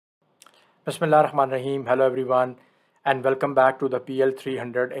Bismillah Rahman Rahim. Hello everyone and welcome back to the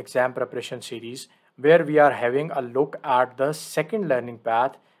PL-300 exam preparation series where we are having a look at the second learning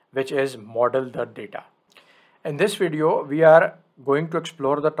path, which is model the data. In this video, we are going to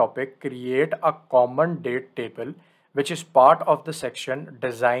explore the topic create a common date table, which is part of the section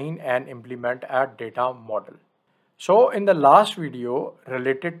design and implement a data model. So in the last video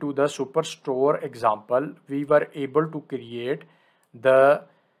related to the superstore example, we were able to create the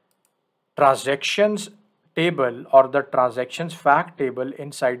transactions table or the transactions fact table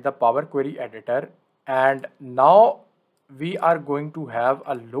inside the Power Query editor, and now we are going to have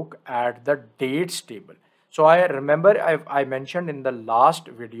a look at the dates table. So I remember I mentioned in the last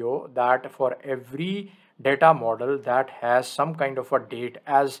video that for every data model that has some kind of a date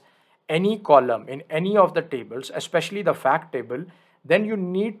as any column in any of the tables, especially the fact table, then you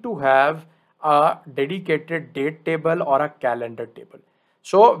need to have a dedicated date table or a calendar table.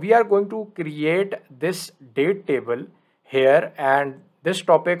 So we are going to create this date table here, and this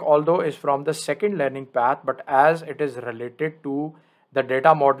topic although is from the second learning path, but as it is related to the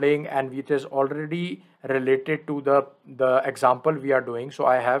data modeling and it is already related to the example we are doing, so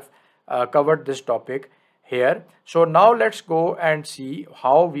I have covered this topic here. So now let's go and see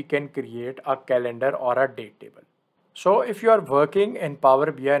how we can create a calendar or a date table. So if you are working in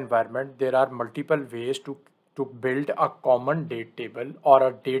Power BI environment, there are multiple ways to build a common date table or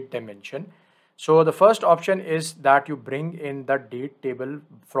a date dimension. So the first option is that you bring in the date table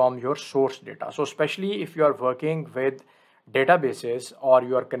from your source data. So especially if you are working with databases or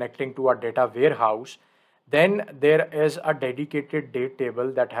you are connecting to a data warehouse, then there is a dedicated date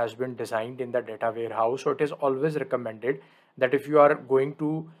table that has been designed in the data warehouse. So it is always recommended that if you are going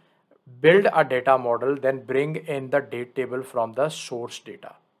to build a data model, then bring in the date table from the source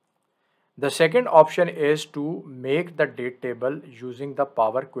data. The second option is to make the date table using the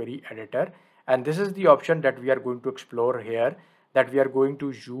Power Query editor, and this is the option that we are going to explore here, that we are going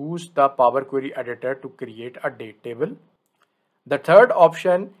to use the Power Query editor to create a date table. The third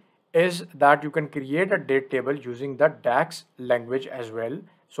option is that you can create a date table using the DAX language as well.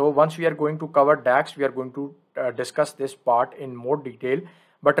 So once we are going to cover DAX, we are going to discuss this part in more detail.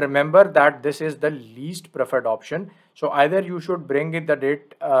 But remember that this is the least preferred option. So either you should bring in the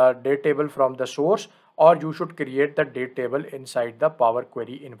date table from the source, or you should create the date table inside the Power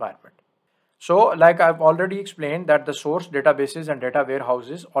Query environment. So like I've already explained that the source databases and data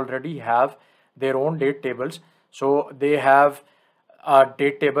warehouses already have their own date tables. So they have a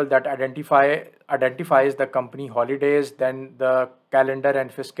date table that identifies the company holidays, then the calendar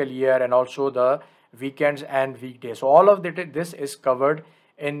and fiscal year, and also the weekends and weekdays. So all of this is covered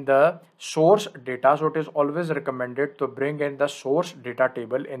in the source data. So it is always recommended to bring in the source data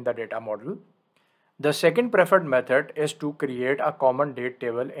table in the data model. The second preferred method is to create a common date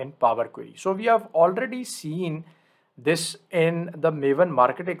table in Power Query. So we have already seen this in the Maven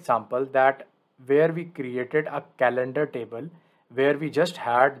Market example, that where we created a calendar table where we just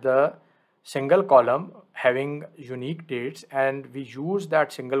had the single column having unique dates, and we use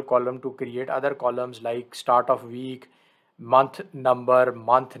that single column to create other columns like start of week, month number,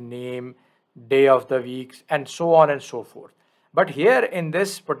 month name, day of the week, and so on and so forth. But here in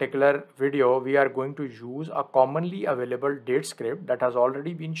this particular video, we are going to use a commonly available date script that has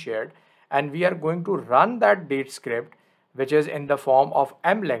already been shared, and we are going to run that date script, which is in the form of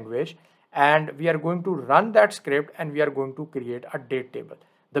M language, and we are going to run that script and we are going to create a date table.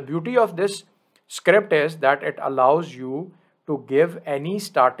 The beauty of this script is that it allows you to give any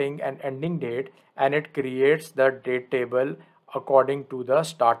starting and ending date, and it creates the date table according to the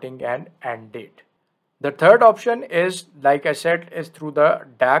starting and end date. The third option is, like I said, is through the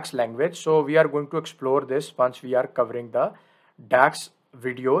DAX language. So we are going to explore this once we are covering the DAX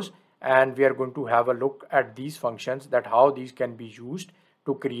videos, and we are going to have a look at these functions, that how these can be used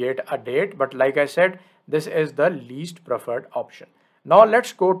to create a date. But like I said, this is the least preferred option. Now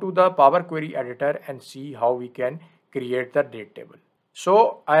let's go to the Power Query editor and see how we can create the date table.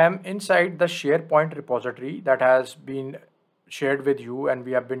 So I am inside the SharePoint repository that has been shared with you, and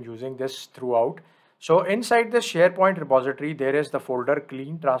we have been using this throughout. So inside this SharePoint repository, there is the folder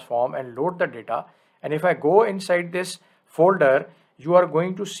clean, transform, and load the data. And if I go inside this folder, you are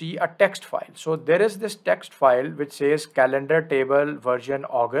going to see a text file. So there is this text file which says calendar table version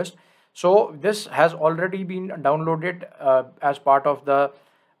August. So this has already been downloaded as part of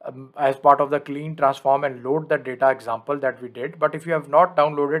the clean, transform, and load the data example that we did. But if you have not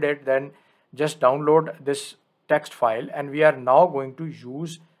downloaded it, then just download this text file, and we are now going to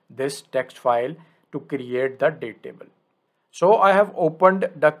use this text file to create the date table. So I have opened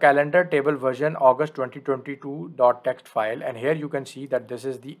the calendar table version August 2022.txt file, and here you can see that this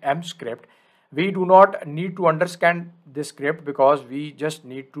is the M script. We do not need to understand this script because we just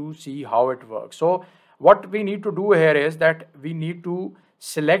need to see how it works. So what we need to do here is that we need to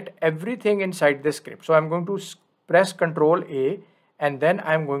select everything inside this script. So I'm going to press Ctrl A and then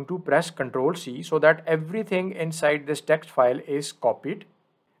I'm going to press Ctrl C so that everything inside this text file is copied.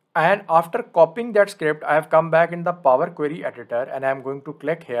 And after copying that script, I have come back in the Power Query editor and I'm going to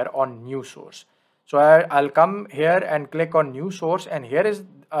click here on new source. So I'll come here and click on new source, and here is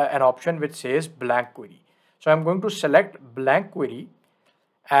an option which says blank query. So I'm going to select blank query,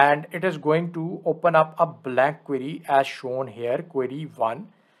 and it is going to open up a blank query as shown here, query 1.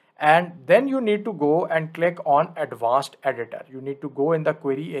 And then you need to go and click on advanced editor. You need to go in the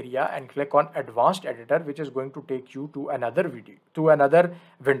query area and click on advanced editor, which is going to take you to another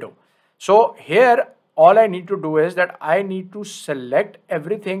window. So here all I need to do is that I need to select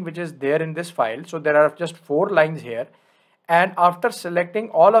everything which is there in this file. So there are just 4 lines here, and after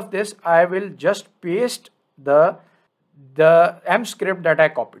selecting all of this, I will just paste the M script that I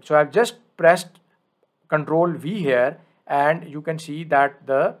copied. So I've just pressed Ctrl V here, and you can see that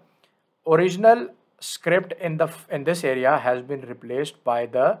the original script in this area has been replaced by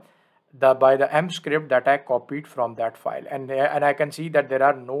the M script that I copied from that file, and I can see that there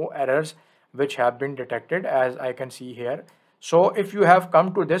are no errors which have been detected, as I can see here. So if you have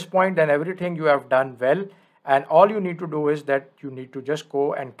come to this point, then everything you have done well, and all you need to do is that you need to just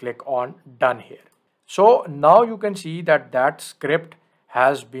go and click on done here. So now you can see that that script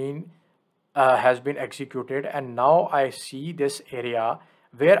has been executed, and now I see this area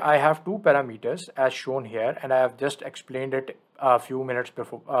where I have 2 parameters as shown here, and I have just explained it a few minutes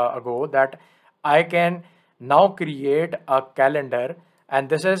ago that I can now create a calendar, and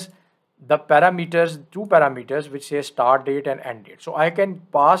this is the parameters, 2 parameters which say start date and end date. So I can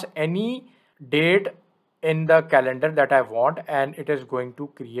pass any date in the calendar that I want, and it is going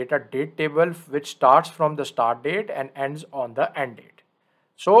to create a date table which starts from the start date and ends on the end date.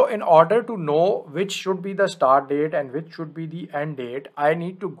 So in order to know which should be the start date and which should be the end date, I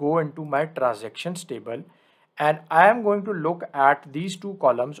need to go into my transactions table, and I am going to look at these 2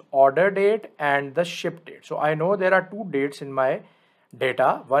 columns, order date and the ship date. So I know there are 2 dates in my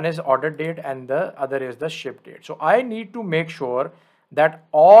data. One is order date and the other is the ship date. So I need to make sure that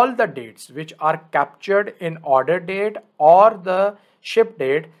all the dates which are captured in order date or the ship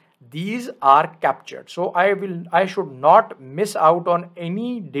date, these are captured. So I should not miss out on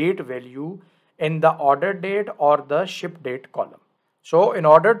any date value in the order date or the ship date column. So in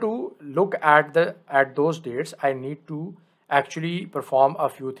order to look at those dates, I need to actually perform a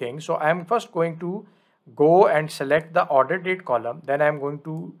few things. So I'm first going to go and select the order date column. Then I'm going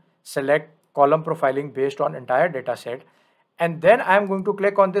to select column profiling based on entire data set. And then I'm going to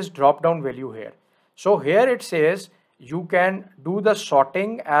click on this drop down value here. So here it says you can do the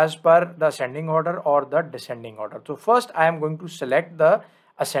sorting as per the ascending order or the descending order. So first I am going to select the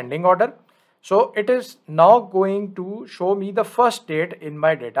ascending order. So it is now going to show me the first date in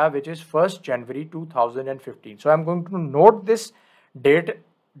my data, which is 1st January 2015. So I'm going to note this date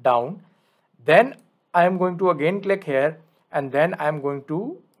down. Then I am going to again click here, and then I'm going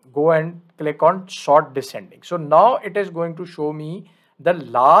to go and click on sort descending. So now it is going to show me the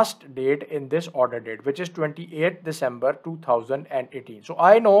last date in this order date, which is 28th December 2018. So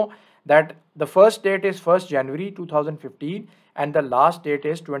I know that the first date is 1st January 2015 and the last date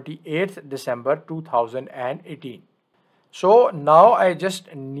is 28th December 2018. So now I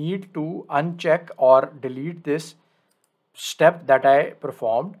just need to uncheck or delete this step that I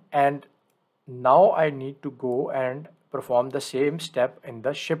performed, and now I need to go and perform the same step in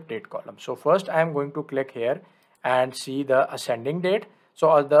the ship date column. So first I am going to click here and see the ascending date.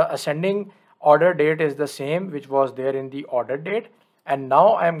 So the ascending order date is the same which was there in the order date, and now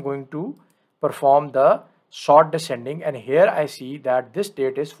I am going to perform the sort descending, and here I see that this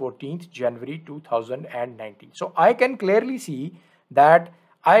date is 14th January 2019. So I can clearly see that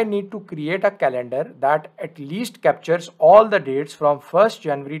I need to create a calendar that at least captures all the dates from 1st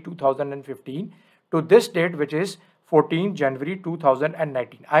January 2015 to this date, which is 14th January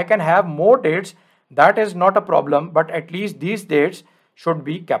 2019. I can have more dates, that is not a problem, but at least these dates should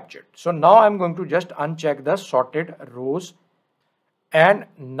be captured. So now I'm going to just uncheck the sorted rows, and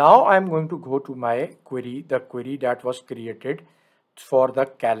now I'm going to go to my query, the query that was created for the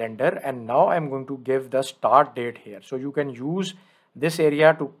calendar, and now I'm going to give the start date here. So you can use this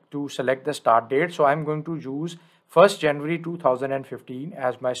area to select the start date. So I'm going to use 1st January 2015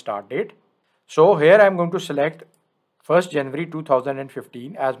 as my start date. So here I'm going to select 1st January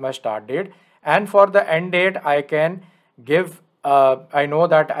 2015 as my start date, and for the end date I can I know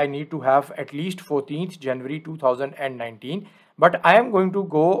that I need to have at least 14th January 2019, but I am going to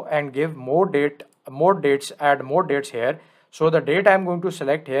go and give more dates, add more dates here. So the date I'm going to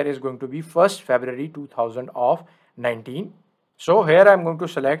select here is going to be 1st February 2019. So here I'm going to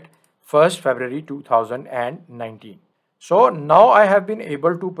select 1st February 2019. So now I have been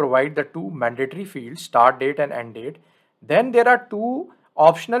able to provide the two mandatory fields, start date and end date. Then there are two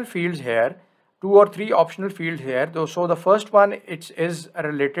optional fields here, two or three optional fields here. So the first one is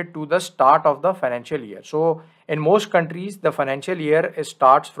related to the start of the financial year. So in most countries, the financial year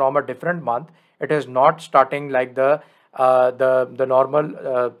starts from a different month. It is not starting like the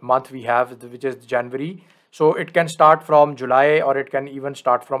normal month we have, which is January. So it can start from July, or it can even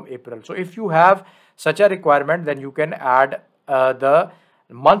start from April. So if you have such a requirement, then you can add the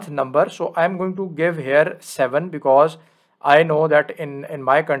month number. So I'm going to give here 7, because I know that in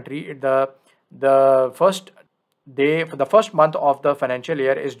my country the first day for the first month of the financial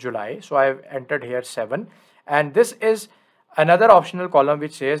year is July. So I've entered here 7, and this is another optional column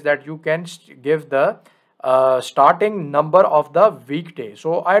which says that you can give the starting number of the weekday.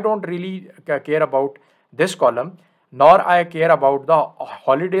 So I don't really care about this column, nor I care about the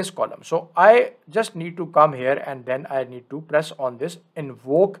holidays column. So I just need to come here, and then I need to press on this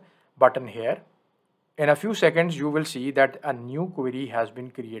invoke button here. In a few seconds, you will see that a new query has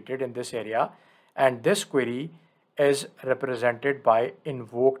been created in this area, and this query is represented by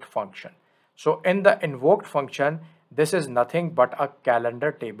invoked function. So in the invoked function, this is nothing but a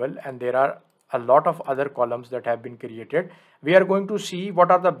calendar table, and there are a lot of other columns that have been created. We are going to see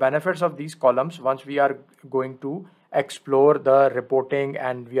what are the benefits of these columns once we are going to explore the reporting,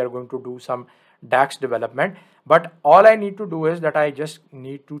 and we are going to do some DAX development. But all I need to do is that I just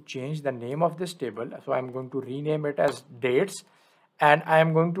need to change the name of this table. So I'm going to rename it as dates, and I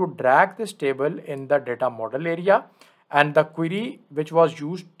am going to drag this table in the data model area, and the query which was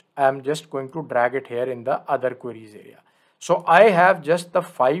used, I'm just going to drag it here in the other queries area. So I have just the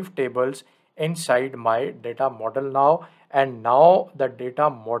 5 tables inside my data model now, and now the data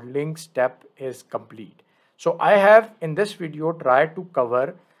modeling step is complete. So I have in this video tried to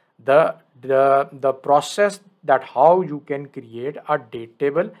cover the process that how you can create a date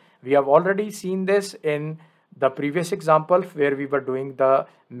table. We have already seen this in the previous example where we were doing the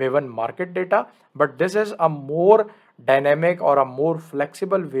Maven market data, but this is a more dynamic or a more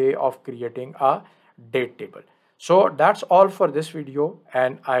flexible way of creating a date table. So that's all for this video,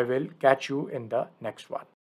 and I will catch you in the next one.